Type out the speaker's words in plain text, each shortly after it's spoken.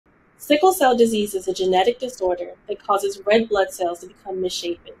Sickle cell disease is a genetic disorder that causes red blood cells to become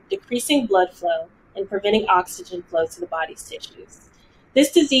misshapen, decreasing blood flow and preventing oxygen flow to the body's tissues.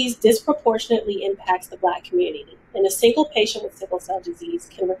 This disease disproportionately impacts the Black community, and a single patient with sickle cell disease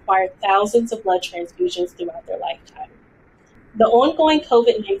can require thousands of blood transfusions throughout their lifetime. The ongoing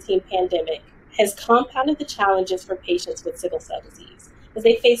COVID-19 pandemic has compounded the challenges for patients with sickle cell disease as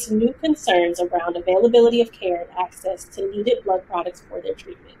they face new concerns around availability of care and access to needed blood products for their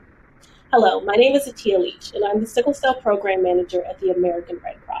treatment. Hello, my name is Atiya Leach, and I'm the Sickle Cell Program Manager at the American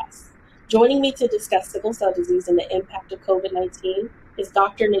Red Cross. Joining me to discuss sickle cell disease and the impact of COVID-19 is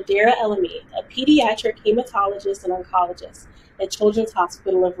Dr. Nadira El-Amin, a Pediatric Hematologist and Oncologist at Children's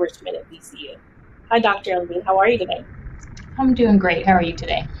Hospital of Richmond at VCU. Hi, Dr. El-Amin. How are you today? I'm doing great. How are you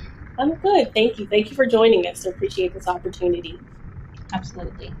today? I'm good. Thank you. Thank you for joining us. I appreciate this opportunity.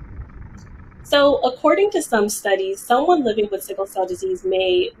 Absolutely. So, according to some studies, someone living with sickle cell disease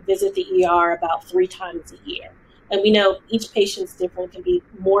may visit the ER about 3 times a year. And we know each patient's different, can be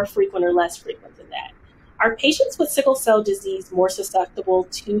more frequent or less frequent than that. Are patients with sickle cell disease more susceptible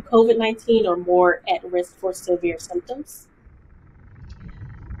to COVID-19 or more at risk for severe symptoms?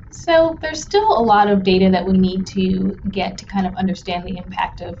 So there's still a lot of data that we need to get to kind of understand the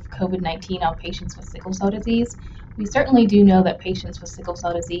impact of COVID-19 on patients with sickle cell disease. We certainly do know that patients with sickle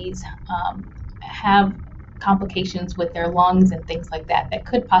cell disease have complications with their lungs and things like that that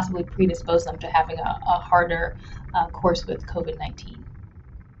could possibly predispose them to having a harder course with COVID-19.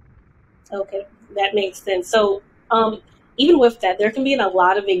 Okay, that makes sense. So even with that, there can be a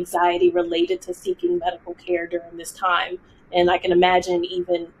lot of anxiety related to seeking medical care during this time. And I can imagine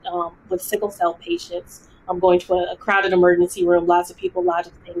even with sickle cell patients, going to a crowded emergency room, lots of people, lots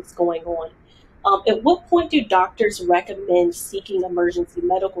of things going on. At what point do doctors recommend seeking emergency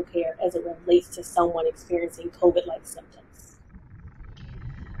medical care as it relates to someone experiencing COVID-like symptoms?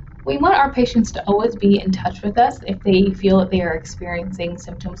 We want our patients to always be in touch with us if they feel that they are experiencing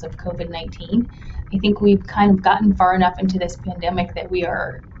symptoms of COVID-19. I think we've kind of gotten far enough into this pandemic that we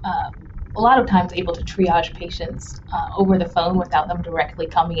are a lot of times able to triage patients over the phone without them directly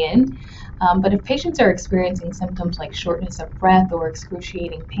coming in. But if patients are experiencing symptoms like shortness of breath or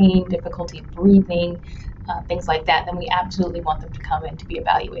excruciating pain, difficulty breathing, things like that, then we absolutely want them to come in to be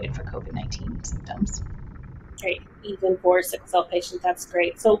evaluated for COVID-19 symptoms. Great. Even for sickle cell patients, that's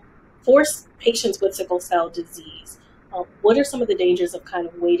great. So for patients with sickle cell disease, what are some of the dangers of kind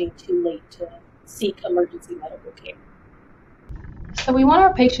of waiting too late to seek emergency medical care? So we want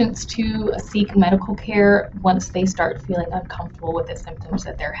our patients to seek medical care once they start feeling uncomfortable with the symptoms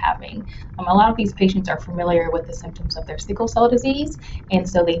that they're having. A lot of these patients are familiar with the symptoms of their sickle cell disease, and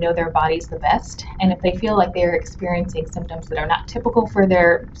so they know their bodies the best. And if they feel like they're experiencing symptoms that are not typical for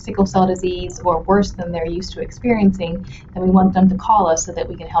their sickle cell disease or worse than they're used to experiencing, then we want them to call us so that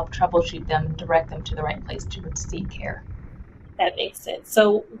we can help troubleshoot them and direct them to the right place to seek care. That makes sense.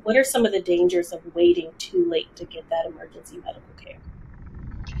 So what are some of the dangers of waiting too late to get that emergency medical care?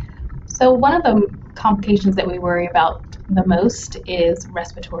 So one of the complications that we worry about the most is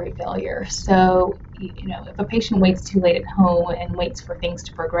respiratory failure. So, if a patient waits too late at home and waits for things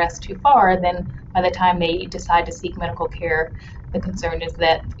to progress too far, then by the time they decide to seek medical care, the concern is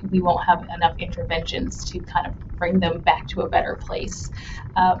that we won't have enough interventions to kind of bring them back to a better place.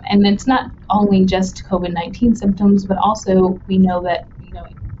 And it's not only just COVID-19 symptoms, but also we know that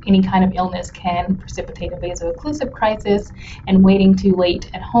any kind of illness can precipitate a vaso-occlusive crisis, and waiting too late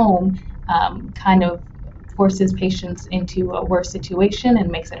at home kind of forces patients into a worse situation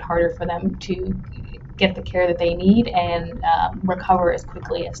and makes it harder for them to get the care that they need and recover as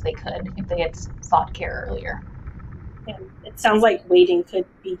quickly as they could if they had sought care earlier. And it sounds like waiting could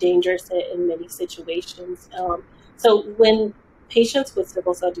be dangerous in many situations. So when patients with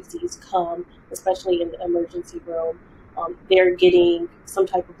sickle cell disease come, especially in the emergency room, they're getting some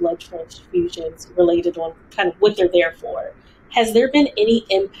type of blood transfusions related on kind of what they're there for. Has there been any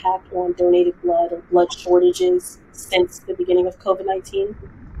impact on donated blood or blood shortages since the beginning of COVID-19?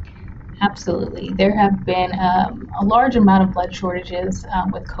 Absolutely. There have been a large amount of blood shortages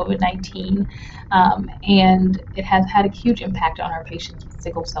with COVID-19, and it has had a huge impact on our patients with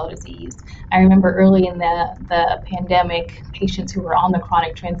sickle cell disease. I remember early in the pandemic, patients who were on the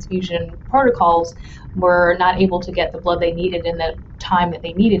chronic transfusion protocols were not able to get the blood they needed in the time that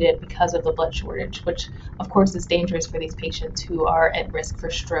they needed it because of the blood shortage, which of course is dangerous for these patients who are at risk for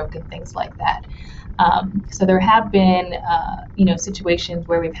stroke and things like that. So there have been, situations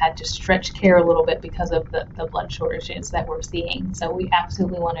where we've had to stretch care a little bit because of the blood shortages that we're seeing. So we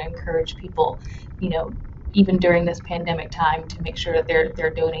absolutely want to encourage people, even during this pandemic time, to make sure that they're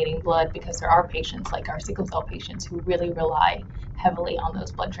donating blood, because there are patients like our sickle cell patients who really rely heavily on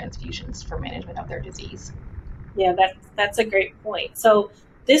those blood transfusions for management of their disease. Yeah, that's a great point. So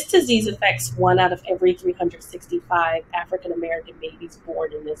this disease affects 1 out of every 365 African American babies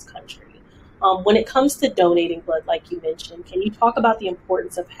born in this country. When it comes to donating blood, like you mentioned, can you talk about the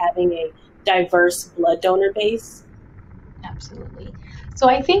importance of having a diverse blood donor base? Absolutely. So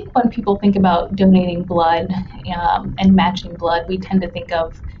I think when people think about donating blood and matching blood, we tend to think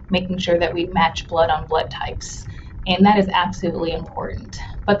of making sure that we match blood on blood types. And that is absolutely important.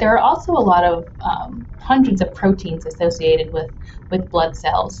 But there are also a lot of hundreds of proteins associated with blood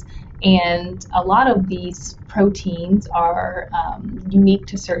cells. And a lot of these proteins are unique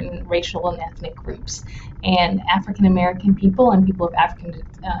to certain racial and ethnic groups. And African American people and people of African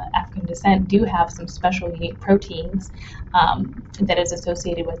descent do have some special unique proteins that is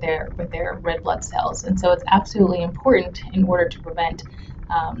associated with their red blood cells. And so it's absolutely important, in order to prevent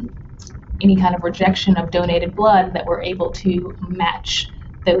any kind of rejection of donated blood, that we're able to match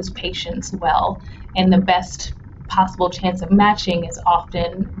those patients well. And the best possible chance of matching is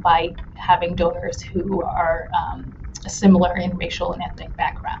often by having donors who are similar in racial and ethnic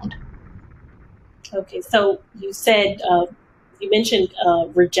background. Okay, so you mentioned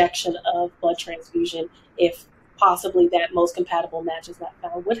rejection of blood transfusion if possibly that most compatible match is not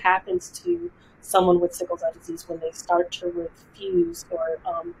found. What happens to someone with sickle cell disease when they start to refuse or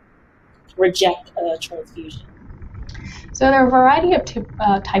reject a transfusion? So there are a variety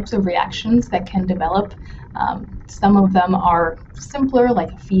of types of reactions that can develop. Some of them are simpler,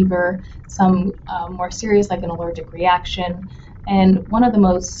 like a fever, some more serious, like an allergic reaction. And one of the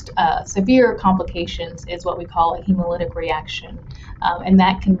most severe complications is what we call a hemolytic reaction. And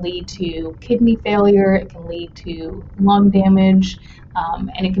that can lead to kidney failure, it can lead to lung damage,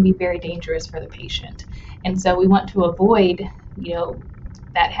 and it can be very dangerous for the patient. And so we want to avoid,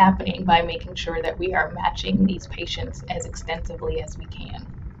 that happening by making sure that we are matching these patients as extensively as we can.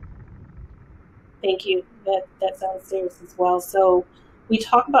 Thank you. That sounds serious as well. So we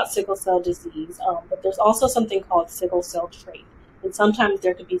talk about sickle cell disease, but there's also something called sickle cell trait. And sometimes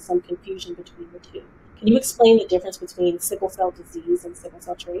there could be some confusion between the two. Can you explain the difference between sickle cell disease and sickle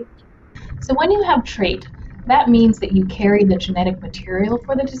cell trait? So when you have trait, that means that you carry the genetic material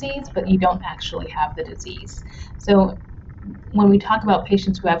for the disease, but you don't actually have the disease. So when we talk about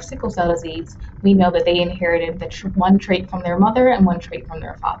patients who have sickle cell disease, we know that they inherited one trait from their mother and one trait from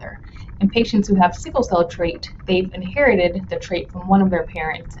their father. In patients who have sickle cell trait, they've inherited the trait from one of their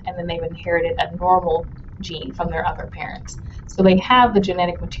parents, and then they've inherited a normal gene from their other parents. So they have the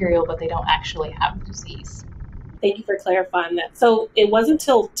genetic material, but they don't actually have the disease. Thank you for clarifying that. So it wasn't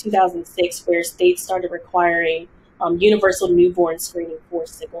until 2006 where states started requiring universal newborn screening for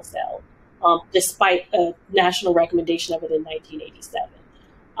sickle cell, despite a national recommendation of it in 1987.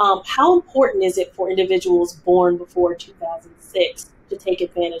 How important is it for individuals born before 2006 to take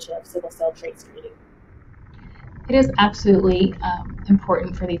advantage of sickle cell trait screening? It is absolutely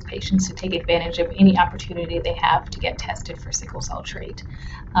important for these patients to take advantage of any opportunity they have to get tested for sickle cell trait.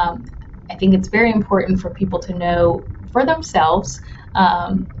 I think it's very important for people to know for themselves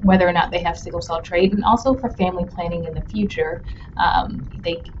whether or not they have sickle cell trait, and also for family planning in the future.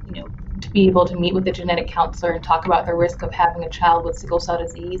 To be able to meet with a genetic counselor and talk about the risk of having a child with sickle cell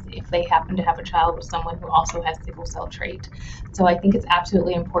disease if they happen to have a child with someone who also has sickle cell trait. So I think it's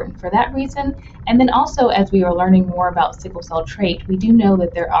absolutely important for that reason. And then also, as we are learning more about sickle cell trait, we do know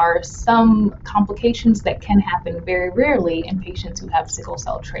that there are some complications that can happen very rarely in patients who have sickle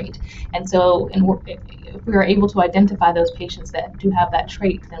cell trait. And so if we are able to identify those patients that do have that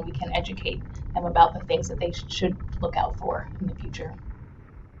trait, then we can educate them about the things that they should look out for in the future.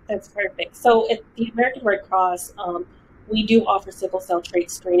 That's perfect. So at the American Red Cross, we do offer sickle cell trait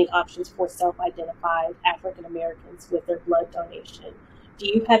screening options for self-identified African Americans with their blood donation. Do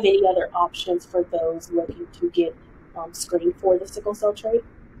you have any other options for those looking to get screened for the sickle cell trait?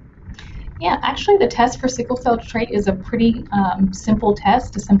 Yeah, actually the test for sickle cell trait is a pretty simple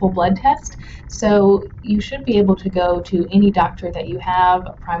test, a simple blood test. So you should be able to go to any doctor that you have,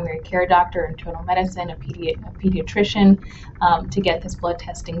 a primary care doctor, internal medicine, a pediatrician, to get this blood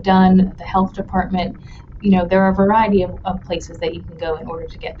testing done, the health department. There are a variety of places that you can go in order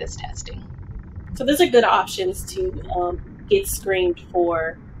to get this testing. So those are good options to get screened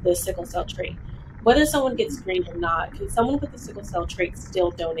for the sickle cell trait. Whether someone gets screened or not, can someone with the sickle cell trait still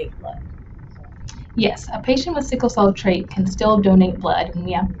donate blood? Yes, a patient with sickle cell trait can still donate blood, and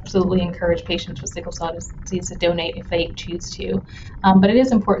we absolutely encourage patients with sickle cell disease to donate if they choose to. But it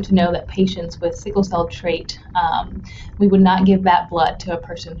is important to know that patients with sickle cell trait, we would not give that blood to a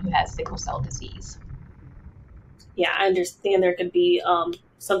person who has sickle cell disease. Yeah, I understand there could be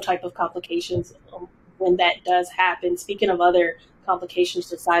some type of complications when that does happen. Speaking of other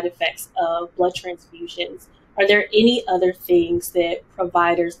complications or side effects of blood transfusions, are there any other things that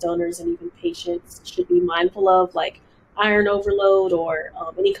providers, donors, and even patients should be mindful of, like iron overload or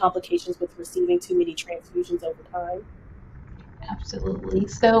any complications with receiving too many transfusions over time? Absolutely.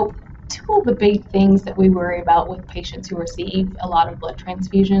 So, two of the big things that we worry about with patients who receive a lot of blood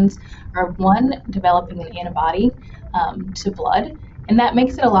transfusions are one, developing an antibody to blood, and that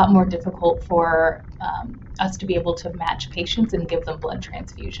makes it a lot more difficult for us to be able to match patients and give them blood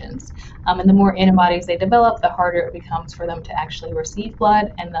transfusions. And the more antibodies they develop, the harder it becomes for them to actually receive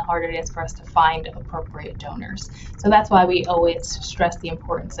blood, and the harder it is for us to find appropriate donors. So that's why we always stress the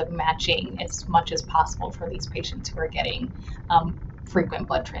importance of matching as much as possible for these patients who are getting frequent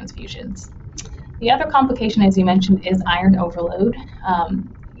blood transfusions. The other complication, as you mentioned, is iron overload.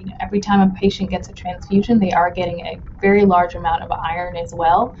 Every time a patient gets a transfusion, they are getting a very large amount of iron as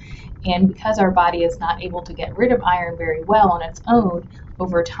well. And because our body is not able to get rid of iron very well on its own,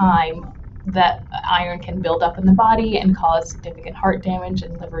 over time, that iron can build up in the body and cause significant heart damage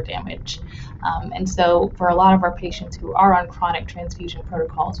and liver damage. And so, for a lot of our patients who are on chronic transfusion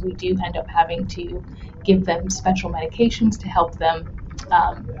protocols, we do end up having to give them special medications to help them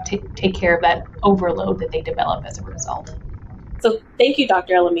take care of that overload that they develop as a result. So thank you,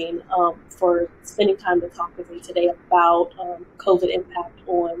 Dr. El-Amin, for spending time to talk with me today about COVID impact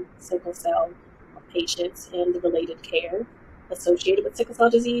on sickle cell patients and the related care associated with sickle cell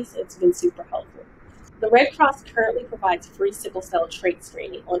disease. It's been super helpful. The Red Cross currently provides free sickle cell trait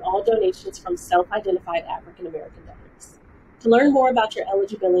screening on all donations from self-identified African American donors. To learn more about your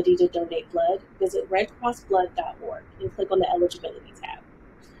eligibility to donate blood, visit redcrossblood.org and click on the eligibility tab.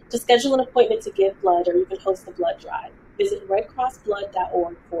 To schedule an appointment to give blood or even host a blood drive, visit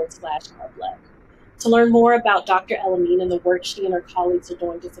redcrossblood.org/ourblood. To learn more about Dr. El-Amin and the work she and her colleagues are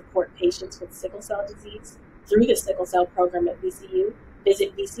doing to support patients with sickle cell disease through the sickle cell program at VCU,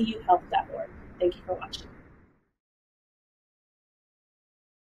 visit vcuhealth.org. Thank you for watching.